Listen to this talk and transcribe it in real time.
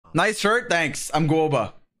Nice shirt. Thanks. I'm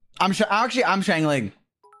Guoba. I'm Shangling.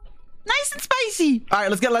 Nice and spicy. All right,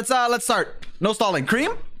 let's start. No stalling.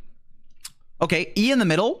 Cream. Okay, E in the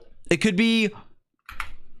middle. It could be.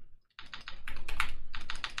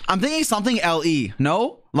 I'm thinking something LE.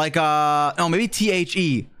 No, like no, maybe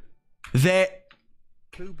THE. The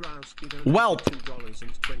Whelp.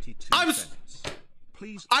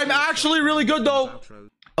 I'm actually really good though.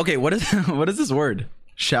 Okay, what is what is this word?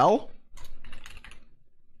 Shell?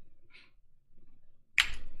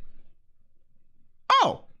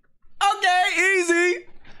 Oh, okay, easy.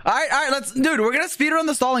 All right, let's, dude, we're gonna speed run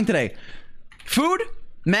the stalling today. Food,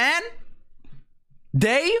 man,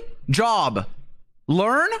 day, job,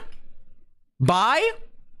 learn, buy.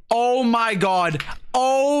 Oh my god.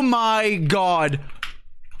 Oh my god.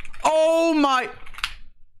 Oh my.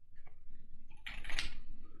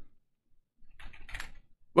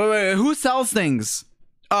 Wait, who sells things?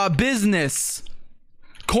 Business,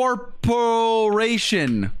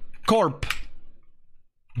 corporation, corp,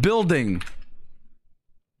 building,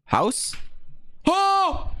 house,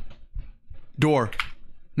 oh, door,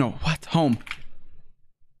 no, what, home,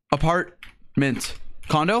 apartment,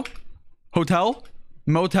 condo, hotel,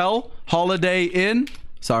 motel, holiday inn.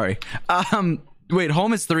 Sorry. Wait,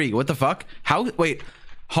 home is 3. What the fuck? How? Wait,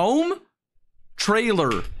 home,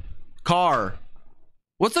 trailer, car.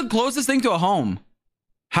 What's the closest thing to a home?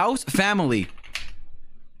 House, family.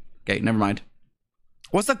 Okay, never mind.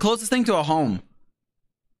 What's the closest thing to a home?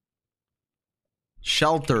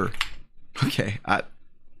 Shelter. Okay.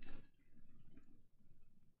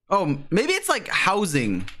 Oh, maybe it's like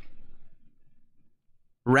housing.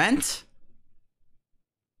 Rent.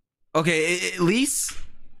 Okay, lease,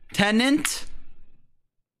 tenant.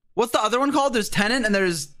 What's the other one called? There's tenant and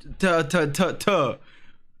there's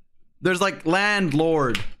there's like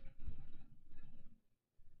landlord.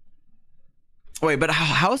 Wait, but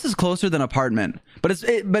house is closer than apartment. But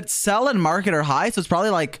but sell and market are high, so it's probably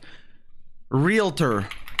like realtor,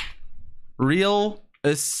 real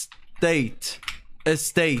estate,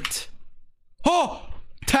 estate. Oh,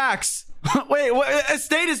 tax. Wait, what?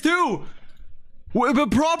 Estate is 2. Wait,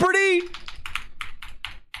 but property?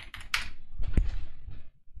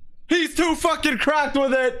 He's too fucking cracked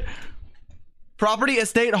with it. Property,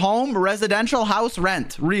 estate, home, residential, house,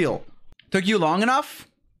 rent, real. Took you long enough?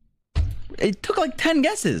 It took like 10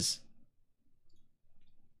 guesses.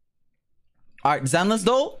 All right, Zenless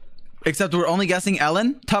though. Except we're only guessing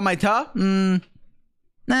Ellen. Ta my ta. Nah.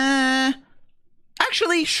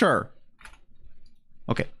 Actually, sure.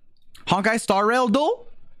 Okay. Honkai Star Rail though.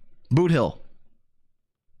 Boot Hill.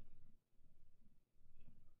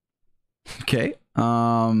 Okay.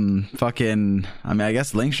 Fucking, I mean, I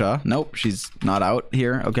guess Lingsha. Nope, she's not out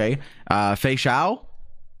here. Okay. Fei Xiao.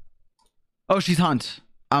 Oh, she's Hunt.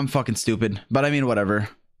 I'm fucking stupid, but I mean, whatever.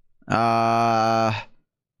 Xianzhou.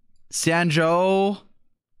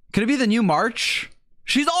 Could it be the new March?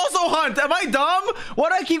 She's also Hunt. Am I dumb? Why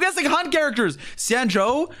do I keep guessing Hunt characters?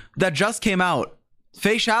 Xianzhou that just came out.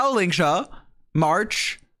 Fei Xiao, Lingsha,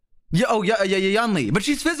 March. Yeah, oh yeah, Yunli, but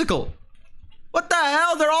she's physical. What the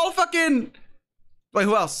hell? They're all fucking. Wait,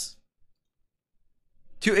 who else?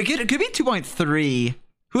 It could be 2.3.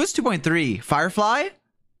 Who is 2.3? Firefly?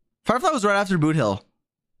 Firefly was right after Boot Hill.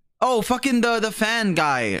 Oh, fucking the fan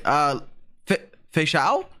guy. Fei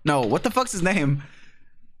Xiao? No, what the fuck's his name?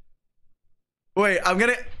 Wait, I'm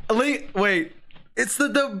gonna wait. It's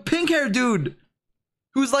the pink hair dude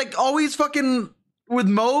who's like always fucking with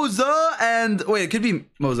Moza and wait, it could be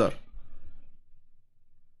Moza.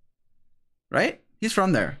 Right? He's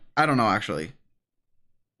from there. I don't know actually.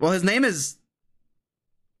 Well, his name is.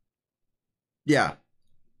 Yeah.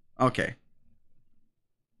 Okay.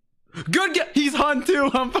 Good. He's Han too.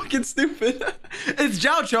 I'm fucking stupid. It's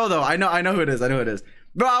Zhao Cho though. I know who it is. I know who it is.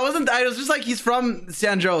 Bro, I was just like, he's from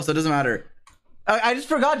Xianzhou, so it doesn't matter. I just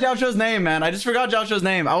forgot Zhao Cho's name, man. I just forgot Zhao Cho's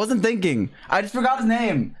name. I wasn't thinking. I just forgot his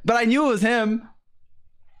name, but I knew it was him.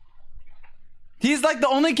 He's like the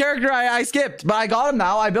only character I skipped, but I got him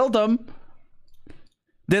now. I built him.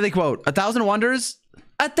 Daily quote: 1,000 wonders.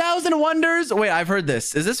 1,000 wonders. Wait, I've heard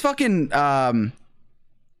this. Is this fucking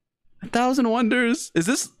 1,000 wonders? Is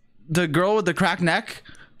this the girl with the cracked neck?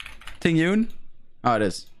 Ting Yoon? Oh, it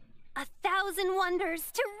is. 1,000 wonders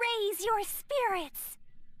to raise your spirits.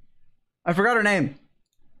 I forgot her name.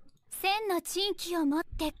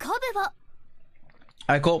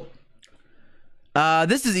 Alright, cool.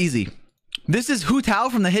 This is easy. This is Hu Tao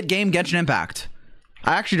from the hit game Genshin Impact.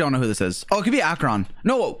 I actually don't know who this is. Oh, it could be Akron.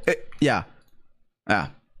 No, yeah. Yeah.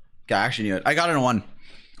 Okay, I actually knew it. I got it in 1.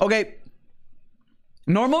 Okay.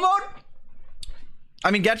 Normal mode?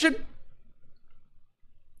 I mean, Genshin?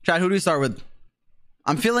 Chat, who do we start with?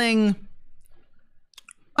 I'm feeling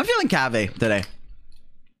Cave today.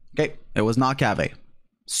 Okay, it was not Cave.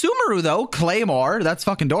 Sumeru though, Claymore, that's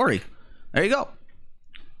fucking Dory. There you go.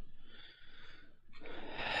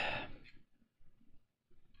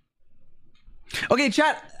 Okay,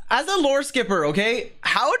 chat, as a lore skipper, okay,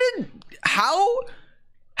 how did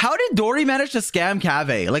Dory manage to scam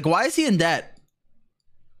Cave? Like, why is he in debt?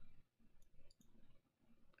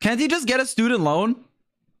 Can't he just get a student loan?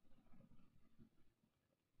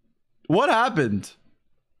 What happened?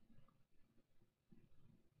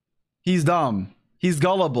 He's dumb. He's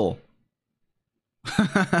gullible.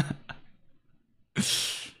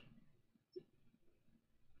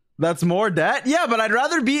 That's more debt? Yeah, but I'd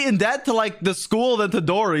rather be in debt to like the school than to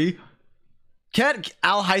Dory. Can't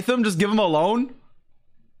Al Hytham just give him a loan?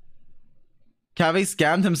 Cave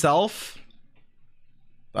scammed himself.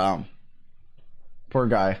 Wow. Poor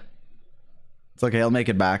guy. It's okay, he'll make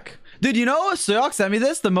it back. Dude, you know, Soyok sent me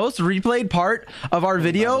this. The most replayed part of our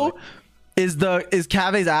video is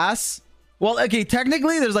Cave's ass. Well, okay,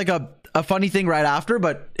 technically there's like a funny thing right after,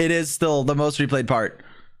 but it is still the most replayed part.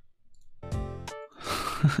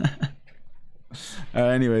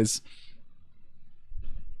 Anyways.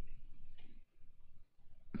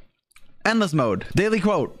 Endless mode. Daily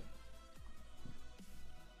quote.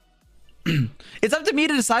 It's up to me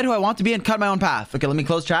to decide who I want to be and cut my own path. Okay, let me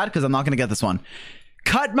close chat because I'm not going to get this one.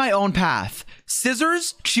 Cut my own path.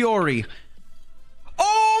 Scissors, Chiori.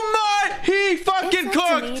 Oh my! He fucking cooked! It's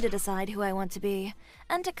up to me to decide who I want to be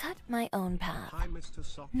and to cut my own path.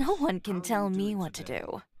 No one can tell me what to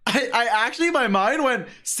do. I actually, my mind went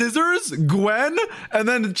Scissors, Gwen, and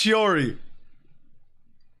then Chiori.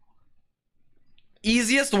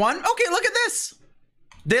 Easiest one? Okay, look at this.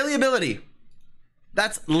 Daily ability.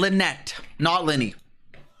 That's Lynette, not Linny.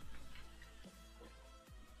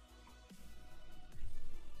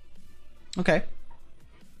 Okay.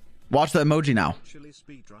 Watch the emoji now.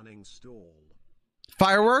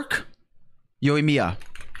 Firework, Yoimiya.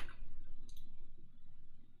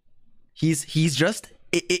 He's just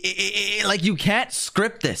like, you can't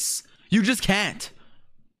script this. You just can't.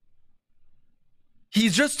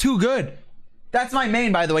 He's just too good. That's my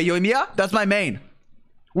main, by the way, Yoimiya. That's my main.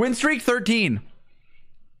 Win streak 13.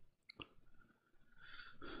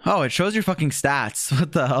 Oh, it shows your fucking stats.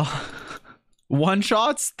 What the hell? One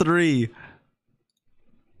shots 3.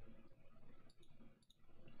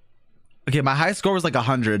 Okay, my high score was like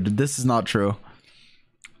 100. This is not true.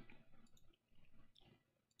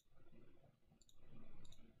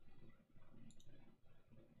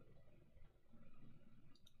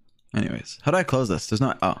 Anyways, how do I close this? There's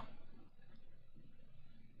not. Oh.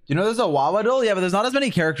 You know, there's a wuwa duel? Yeah, but there's not as many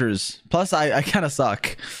characters. Plus, I kind of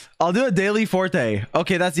suck. I'll do a daily forte.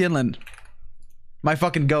 Okay, that's Yinland. My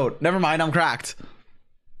fucking goat. Never mind, I'm cracked.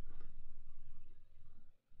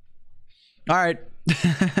 All right.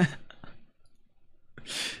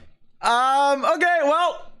 Okay,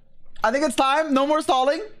 well, I think it's time. No more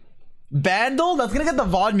stalling. Bandle? That's gonna get the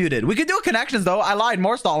VOD muted. We could do connections, though. I lied.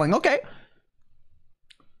 More stalling. Okay.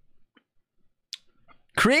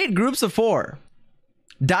 Create groups of 4.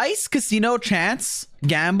 Dice, casino, chance,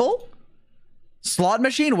 gamble, slot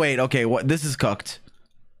machine. Wait, okay, what? This is cooked.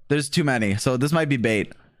 There's too many, so this might be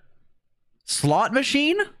bait. Slot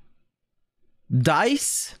machine,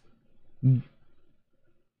 dice. Oh,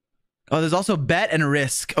 there's also bet and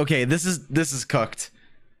risk. Okay, this is cooked.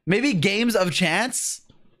 Maybe games of chance.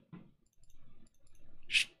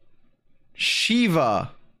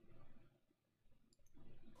 Shiva.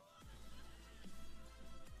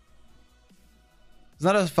 Is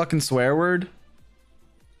that a fucking swear word?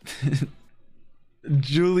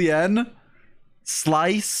 Julienne.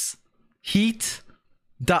 Slice. Heat.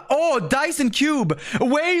 Oh, dice and cube.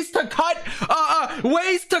 Ways to cut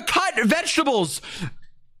vegetables.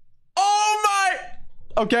 Oh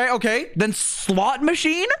my. Okay. Then slot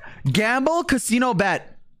machine, gamble, casino,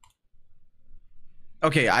 bet.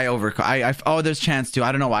 Okay, oh, there's chance too.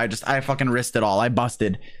 I don't know why. I fucking risked it all. I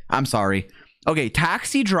busted. I'm sorry. Okay,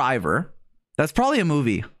 taxi driver. That's probably a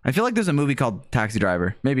movie. I feel like there's a movie called Taxi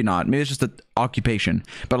Driver. Maybe not. Maybe it's just an occupation.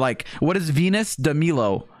 But like, what is Venus de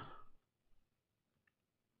Milo?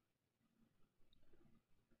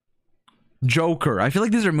 Joker. I feel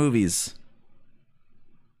like these are movies.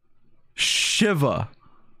 Shiva.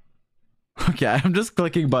 Okay, I'm just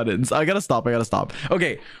clicking buttons. I gotta stop.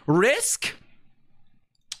 Okay, risk.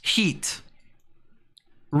 Heat.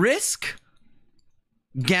 Risk.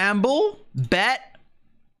 Gamble. Bet.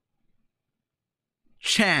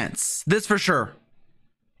 Chance. This for sure.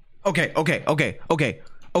 Okay.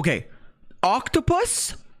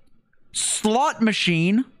 Octopus. Slot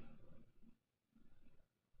machine.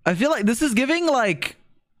 I feel like this is giving like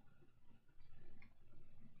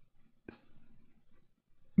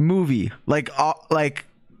movie, like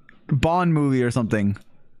Bond movie or something.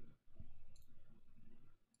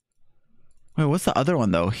 Wait, what's the other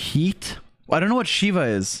one though? Heat? I don't know what Shiva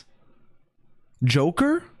is.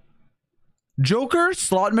 Joker? Joker?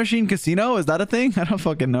 Slot machine casino? Is that a thing? I don't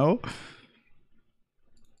fucking know.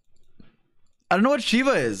 I don't know what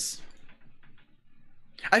Shiva is.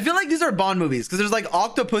 I feel like these are Bond movies because there's like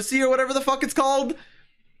Octopussy or whatever the fuck it's called.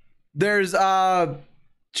 There's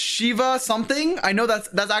Shiva something. I know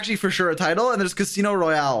that's actually for sure a title. And there's Casino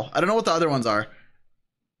Royale. I don't know what the other ones are.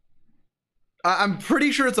 I'm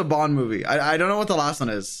pretty sure it's a Bond movie. I don't know what the last one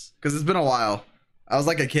is because it's been a while. I was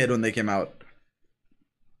like a kid when they came out.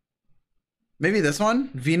 Maybe this one?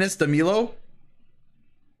 Venus de Milo?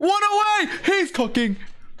 One away! He's cooking!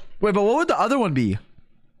 Wait, but what would the other one be?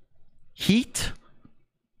 Heat?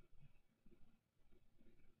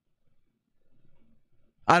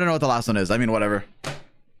 I don't know what the last one is. I mean, whatever.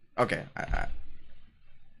 Okay.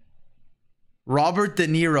 Robert De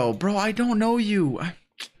Niro. Bro, I don't know you.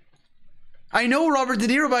 I know Robert De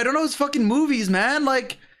Niro, but I don't know his fucking movies, man.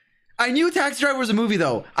 Like, I knew Taxi Driver was a movie,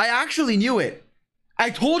 though. I actually knew it. I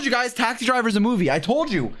told you guys Taxi Driver's a movie. I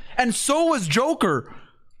told you. And so was Joker.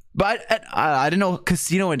 But I didn't know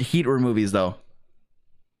Casino and Heat were movies, though.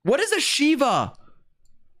 What is a Shiva?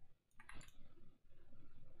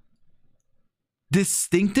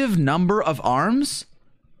 Distinctive number of arms?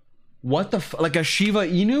 What the like a Shiva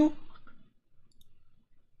Inu?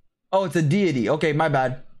 Oh, it's a deity. Okay, my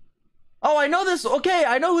bad. Oh, I know this. Okay,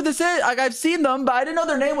 I know who this is. Like, I've seen them, but I didn't know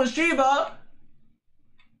their name was Shiva.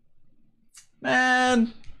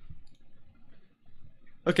 Man.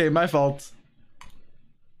 Okay, my fault.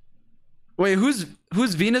 Wait, who's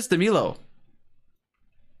Venus de Milo?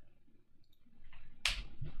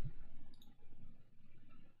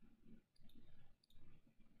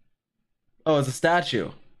 Oh, it's a statue.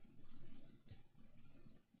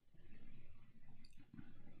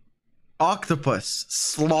 Octopus.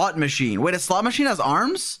 Slot machine. Wait, a slot machine has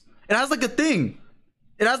arms? It has like a thing.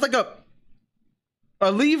 It has like a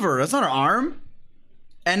lever. That's not an arm.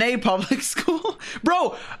 NA public school?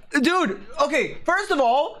 Bro, dude, okay, first of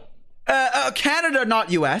all, Canada,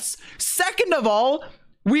 not US. Second of all,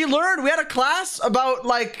 we had a class about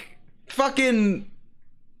like fucking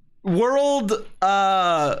world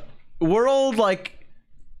like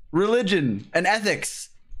religion and ethics.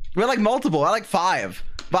 We had like multiple. I like 5.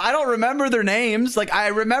 But I don't remember their names. Like, I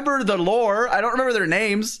remember the lore. I don't remember their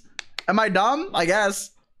names. Am I dumb? I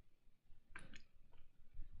guess.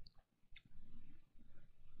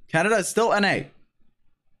 Canada is still NA.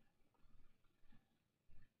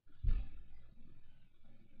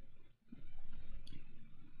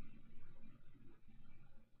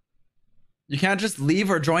 You can't just leave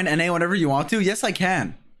or join NA whenever you want to? Yes, I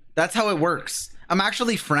can. That's how it works. I'm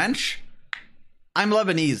actually French. I'm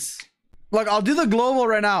Lebanese. Look, I'll do the global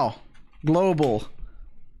right now. Global.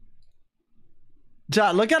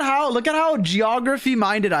 Look at how geography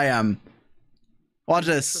minded I am. Watch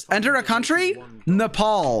this. Enter a country.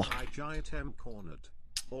 Nepal.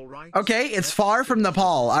 Okay, it's far from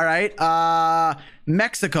Nepal. All right.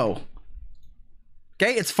 Mexico.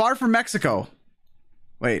 Okay, it's far from Mexico.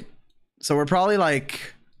 Wait. So we're probably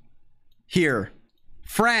like here.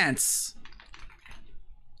 France.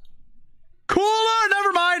 Cooler.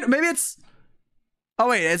 Never mind. Maybe it's. Oh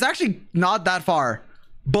wait, it's actually not that far.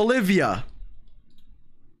 Bolivia.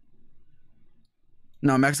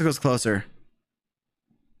 No, Mexico's closer.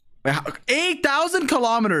 Wait, 8,000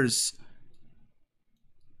 kilometers.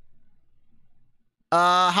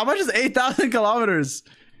 How much is 8,000 kilometers?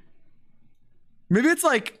 Maybe it's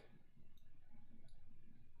like.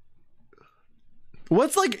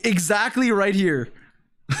 What's like exactly right here?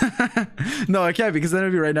 No, I can't because then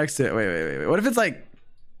it'd be right next to it. Wait. What if it's like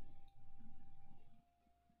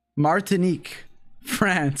Martinique,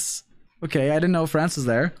 France? Okay, I didn't know France was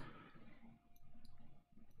there.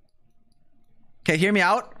 Okay, hear me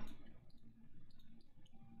out.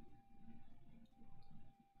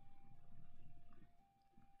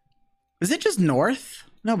 Is it just north?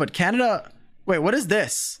 No, but Canada. Wait, what is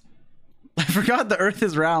this? I forgot the Earth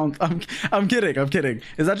is round. I'm kidding.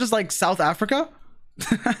 Is that just like South Africa?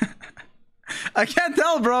 I can't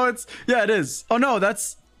tell, bro. It is. Oh no,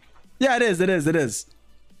 that's. Yeah, it is.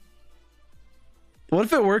 What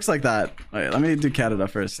if it works like that? Wait, let me do Canada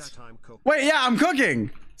first. Wait, yeah, I'm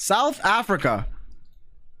cooking. South Africa.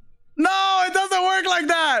 No, it doesn't work like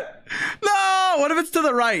that. No, what if it's to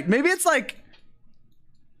the right? Maybe it's like.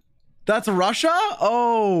 That's Russia?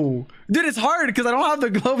 Oh. Dude, it's hard because I don't have the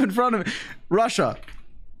globe in front of me. Russia.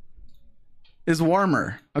 is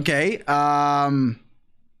warmer. Okay.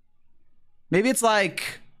 Maybe it's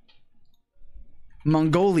like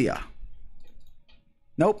Mongolia.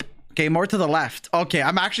 Nope. Okay, more to the left. Okay,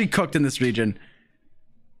 I'm actually cooked in this region.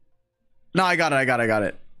 No, I got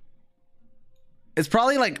it. It's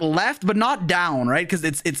probably like left, but not down, right? Because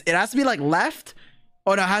it has to be like left.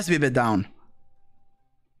 Oh no, it has to be a bit down.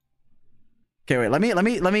 Okay, wait. Let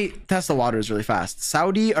me test the waters really fast.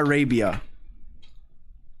 Saudi Arabia.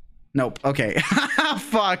 Nope. Okay.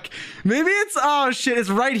 Fuck. Maybe it's, oh shit, it's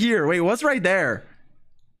right here. Wait, what's right there?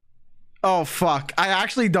 Oh fuck. I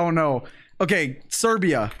actually don't know. Okay,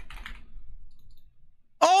 Serbia.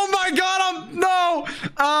 Oh my god, no.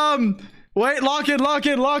 Wait, lock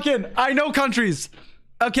in. I know countries.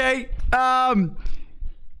 Okay.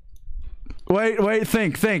 Wait,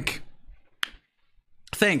 think.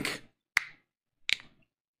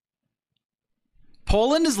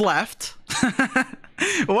 Poland is left.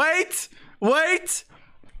 Wait.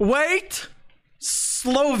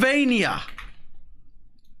 Slovenia.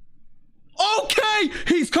 Okay,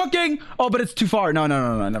 he's cooking. Oh, but it's too far. No,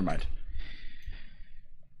 never mind.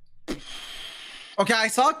 Okay, I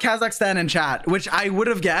saw Kazakhstan in chat, which I would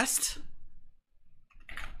have guessed.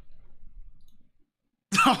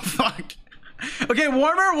 Oh, fuck. Okay,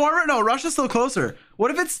 warmer. No, Russia's still closer.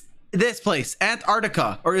 What if it's this place?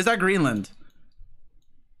 Antarctica. Or is that Greenland?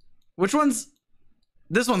 Which one's...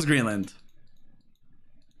 This one's Greenland.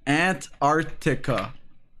 Antarctica.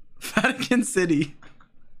 Vatican City.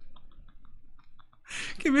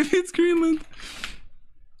 Okay, maybe it's Greenland.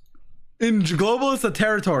 In global, it's a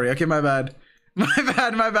territory. Okay, my bad.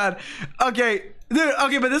 My bad. Okay, dude.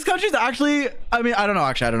 Okay, but this country's actually... I mean, I don't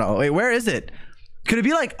know. Wait, where is it? Could it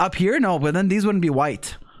be like up here? No, but then these wouldn't be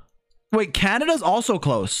white. Wait, Canada's also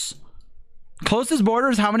close. Closest border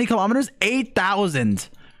is how many kilometers? 8,000.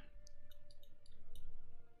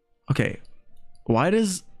 Okay. Why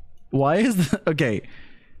is the... Okay.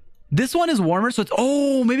 This one is warmer, so it's...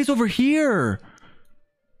 Oh, maybe it's over here.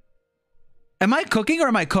 Am I cooking or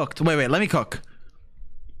am I cooked? Wait, let me cook.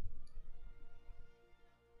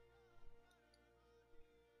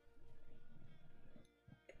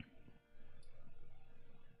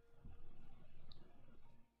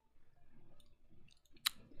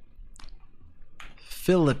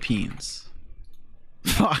 Philippines.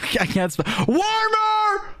 Fuck, I can't spell.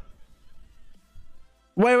 Warmer!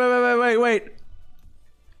 Wait.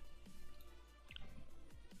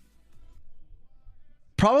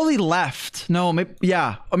 Probably left. No, maybe,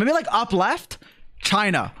 yeah. Or maybe like up left?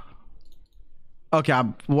 China. Okay,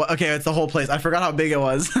 okay, it's the whole place. I forgot how big it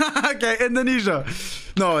was. Okay, Indonesia.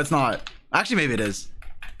 No, it's not. Actually, maybe it is.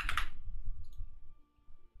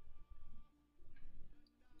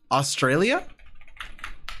 Australia?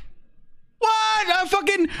 What?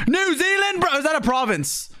 Fucking New Zealand, bro? Is that a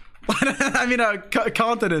province? I mean, a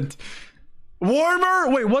continent. Warmer?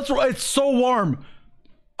 Wait, what's... It's so warm.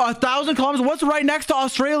 1,000 kilometers. What's right next to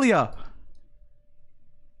Australia?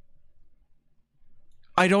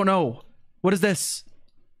 I don't know. What is this?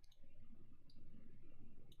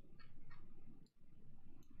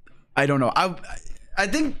 I don't know. I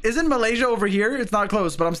think, isn't Malaysia over here? It's not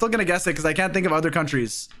close, but I'm still gonna guess it because I can't think of other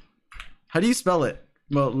countries. How do you spell it?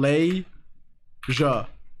 Malaysia.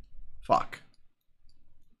 Fuck.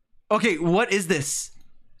 Okay, what is this?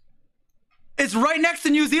 It's right next to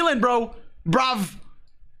New Zealand, bro. Brav.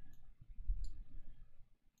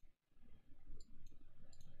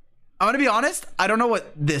 I'm gonna be honest, I don't know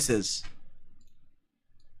what this is.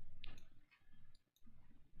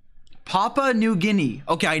 Papua New Guinea.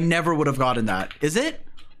 Okay, I never would have gotten that. Is it?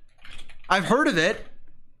 I've heard of it.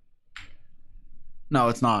 No,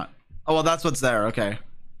 it's not. Oh, well, that's what's there. Okay.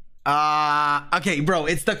 Okay, bro,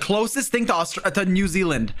 it's the closest thing to New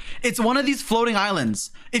Zealand. It's one of these floating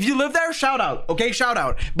islands. If you live there, shout out. Okay, shout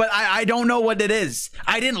out. But I don't know what it is.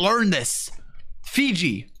 I didn't learn this.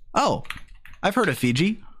 Fiji. Oh, I've heard of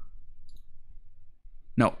Fiji.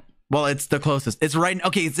 No. Well, it's the closest. It's right.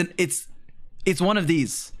 Okay, it's one of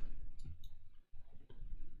these.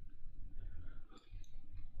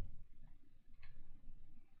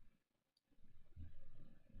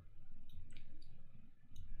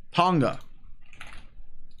 Tonga.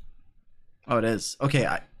 Oh, it is. Okay,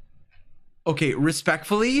 okay,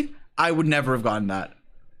 respectfully, I would never have gotten that.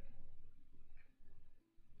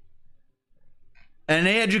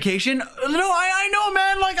 NA education? No, I know,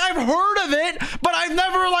 man. Like, I've heard of it, but I've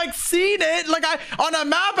never, like, seen it. Like, on a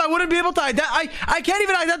map, I wouldn't be able to I can't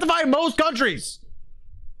even identify most countries.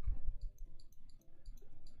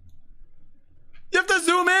 You have to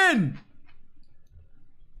zoom in.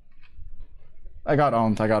 I got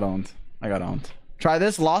owned. Try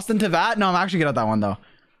this. Lost in Teyvat. No, I'm actually good at that one, though.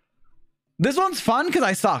 This one's fun because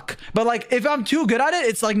I suck. But like, if I'm too good at it,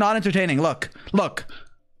 it's like not entertaining. Look.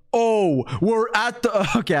 Oh, we're at the...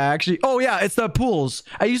 Okay, actually... Oh, yeah, it's the pools.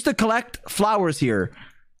 I used to collect flowers here.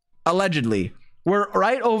 Allegedly. We're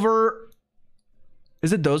right over...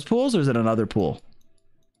 Is it those pools or is it another pool?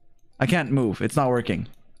 I can't move. It's not working.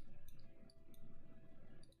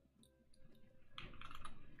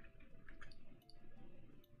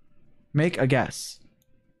 Make a guess.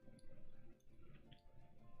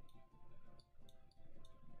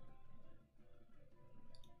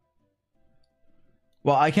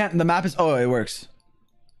 Well, I can't... The map is... Oh, it works.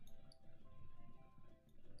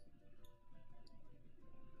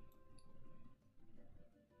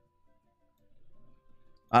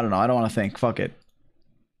 I don't know. I don't want to think. Fuck it.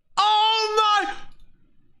 Oh my!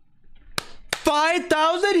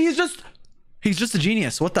 5,000? He's just a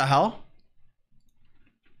genius. What the hell?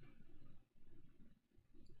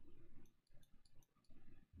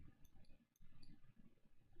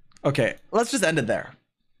 Okay, let's just end it there.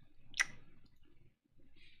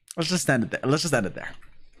 Let's just end it there. Let's just end it there.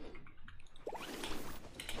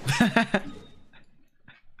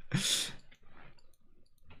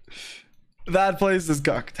 That place is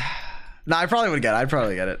cooked. Nah, I probably would get it. I'd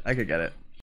probably get it. I could get it.